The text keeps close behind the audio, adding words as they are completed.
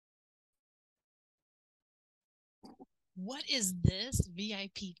What is this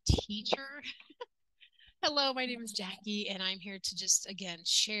VIP teacher? Hello, my name is Jackie, and I'm here to just again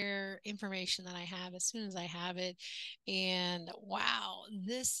share information that I have as soon as I have it. And wow,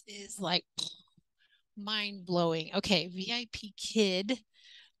 this is like mind blowing. Okay, VIP Kid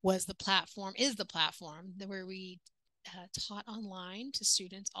was the platform, is the platform where we taught online to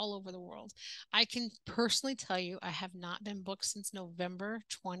students all over the world. I can personally tell you, I have not been booked since November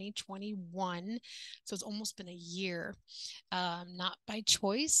 2021. So it's almost been a year. Not by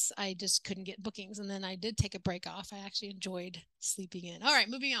choice. I just couldn't get bookings. And then I did take a break off. I actually enjoyed sleeping in. All right,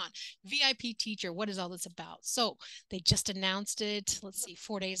 moving on. VIP teacher, what is all this about? So they just announced it, let's see,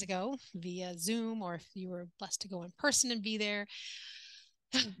 4 days ago via Zoom, or if you were blessed to go in person and be there,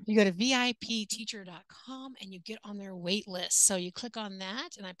 you go to VIPteacher.com and you get on their wait list. So you click on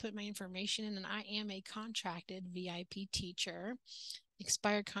that, and I put my information in, and I am a contracted VIP teacher,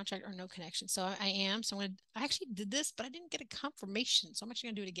 expired contract or no connection. So I am. So I actually did this, but I didn't get a confirmation. So I'm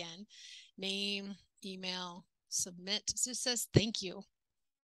actually going to do it again. Name, email, submit. It just says thank you.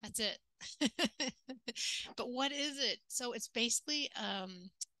 That's it. But what is it? So it's basically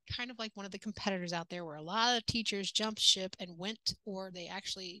kind of like one of the competitors out there where a lot of teachers jumped ship and went, or they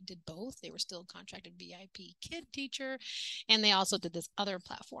actually did both. They were still contracted VIP kid teacher, and they also did this other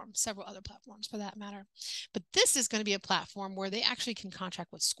platform, several other platforms for that matter. But this is going to be a platform where they actually can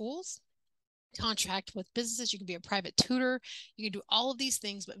contract with schools, contract with businesses. You can be a private tutor. You can do all of these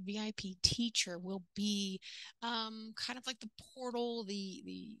things, but VIP teacher will be kind of like the portal, the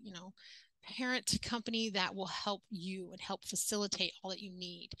parent company that will help you and help facilitate all that you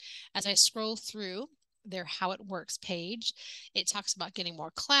need. As I scroll through their how it works page, it talks about getting more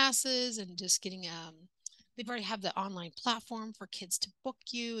classes and just getting they've already have the online platform for kids to book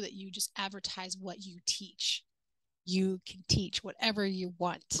you, that you just advertise what you teach. You can teach whatever you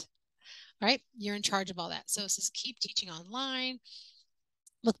want. All right, you're in charge of all that. So it says keep teaching online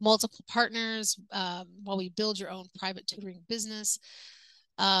with multiple partners while we build your own private tutoring business.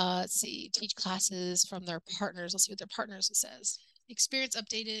 Let's see, teach classes from their partners. Let's see what their partners says. Experience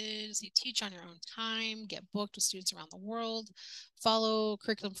updated. So you teach on your own time, get booked with students around the world, follow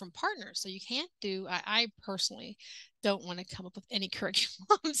curriculum from partners. So you can't do, I personally don't want to come up with any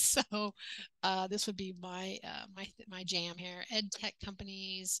curriculum. So this would be my jam here. Ed tech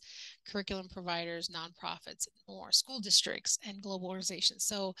companies, curriculum providers, nonprofits, and more, school districts, and global organizations.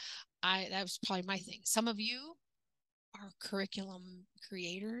 So that was probably my thing. Some of you are curriculum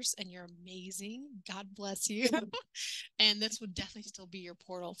creators and you're amazing. God bless you. And this would definitely still be your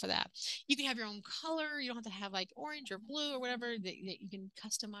portal for that. You can have your own color. You don't have to have like orange or blue or whatever. That you can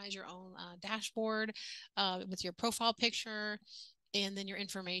customize your own dashboard with your profile picture and then your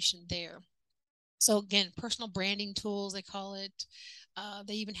information there. So again, personal branding tools, they call it.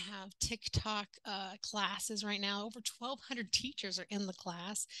 They even have TikTok classes right now. Over 1,200 teachers are in the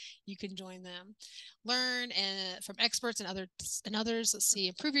class. You can join them. Learn from experts and others. Let's see,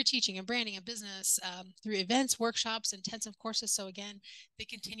 improve your teaching and branding and business through events, workshops, intensive courses. So again, they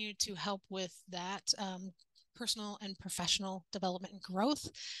continue to help with that personal and professional development and growth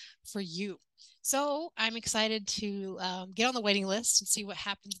for you. So I'm excited to get on the waiting list and see what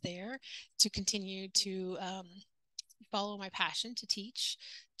happens there, to continue to follow my passion to teach,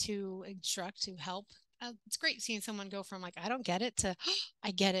 to instruct, to help. It's great seeing someone go from like, I don't get it to oh,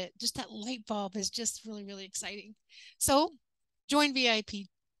 I get it. Just that light bulb is just really, really exciting. So join VIP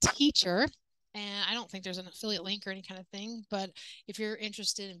teacher. And I don't think there's an affiliate link or any kind of thing, but if you're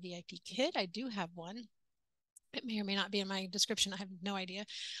interested in VIP Kid, I do have one. It may or may not be in my description. I have no idea.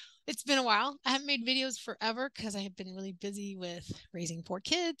 It's been a while. I haven't made videos forever because I have been really busy with raising 4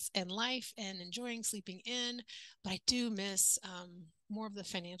 kids and life and enjoying sleeping in. But I do miss more of the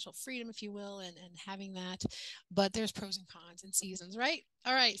financial freedom, if you will, and having that. But there's pros and cons and seasons, right?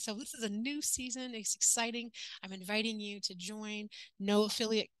 All right. So this is a new season. It's exciting. I'm inviting you to join. No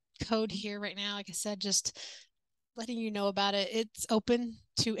affiliate code here right now. Like I said, just letting you know about it. It's open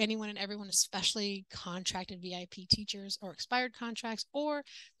to anyone and everyone, especially contracted VIP teachers or expired contracts or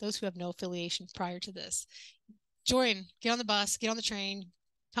those who have no affiliation prior to this. Join, get on the bus, get on the train,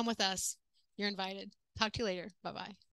 come with us. You're invited. Talk to you later. Bye bye.